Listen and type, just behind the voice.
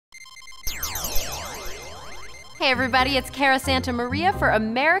Hey everybody, it's Cara Santa Maria for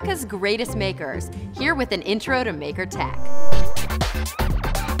America's Greatest Makers, here with an intro to Maker Tech.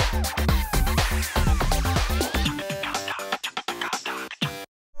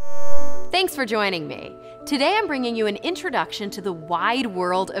 Thanks for joining me. Today I'm bringing you an introduction to the wide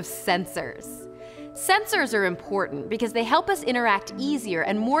world of sensors. Sensors are important because they help us interact easier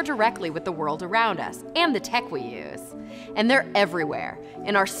and more directly with the world around us and the tech we use. And they're everywhere.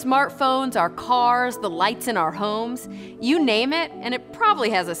 In our smartphones, our cars, the lights in our homes. You name it, and it probably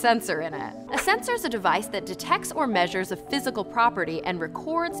has a sensor in it. A sensor is a device that detects or measures a physical property and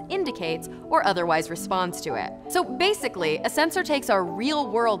records, indicates, or otherwise responds to it. So basically, a sensor takes our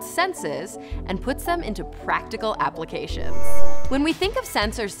real-world senses and puts them into practical applications. When we think of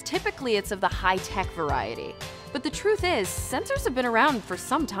sensors, typically it's of the high-tech variety. But the truth is, sensors have been around for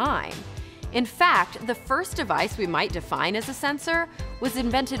some time. In fact, the first device we might define as a sensor was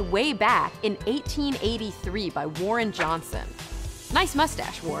invented way back in 1883 by Warren Johnson. Nice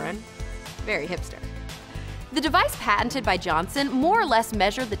mustache, Warren. Very hipster. The device patented by Johnson more or less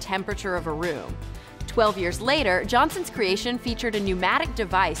measured the temperature of a room. 12 years later, Johnson's creation featured a pneumatic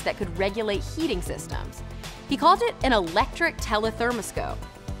device that could regulate heating systems. He called it an electric telethermoscope.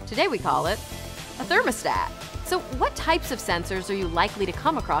 Today we call it a thermostat. So what types of sensors are you likely to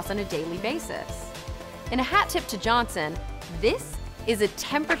come across on a daily basis? In a hat tip to Johnson, this is a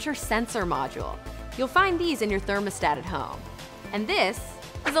temperature sensor module. You'll find these in your thermostat at home. And this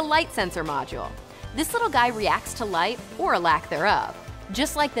is a light sensor module. This little guy reacts to light or a lack thereof,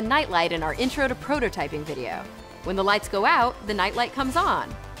 just like the nightlight in our Intro to Prototyping video. When the lights go out, the nightlight comes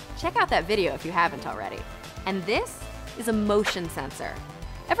on. Check out that video if you haven't already. And this is a motion sensor.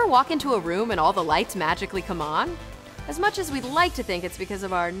 Ever walk into a room and all the lights magically come on? As much as we'd like to think it's because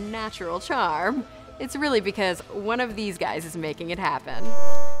of our natural charm, it's really because one of these guys is making it happen.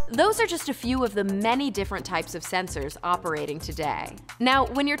 Those are just a few of the many different types of sensors operating today. Now,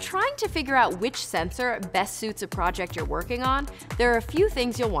 when you're trying to figure out which sensor best suits a project you're working on, there are a few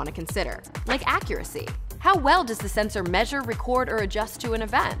things you'll want to consider, like accuracy. How well does the sensor measure, record, or adjust to an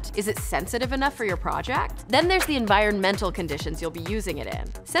event? Is it sensitive enough for your project? Then there's the environmental conditions you'll be using it in.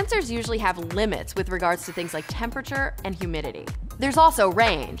 Sensors usually have limits with regards to things like temperature and humidity. There's also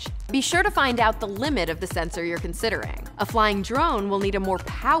range. Be sure to find out the limit of the sensor you're considering. A flying drone will need a more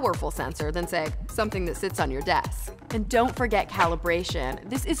powerful sensor than, say, something that sits on your desk. And don't forget calibration.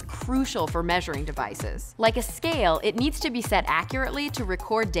 This is crucial for measuring devices. Like a scale, it needs to be set accurately to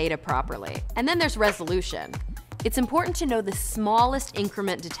record data properly. And then there's resolution. It's important to know the smallest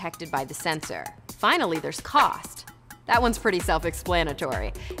increment detected by the sensor. Finally, there's cost. That one's pretty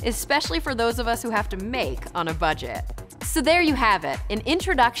self-explanatory, especially for those of us who have to make on a budget. So there you have it, an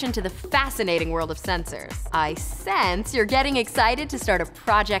introduction to the fascinating world of sensors. I sense you're getting excited to start a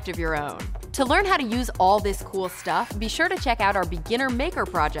project of your own. To learn how to use all this cool stuff, be sure to check out our beginner maker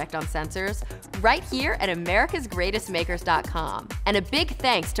project on sensors right here at americasgreatestmakers.com. And a big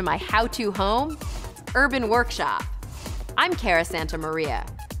thanks to my how-to home, Urban Workshop. I'm Cara Santa Maria.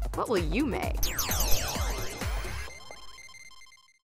 What will you make?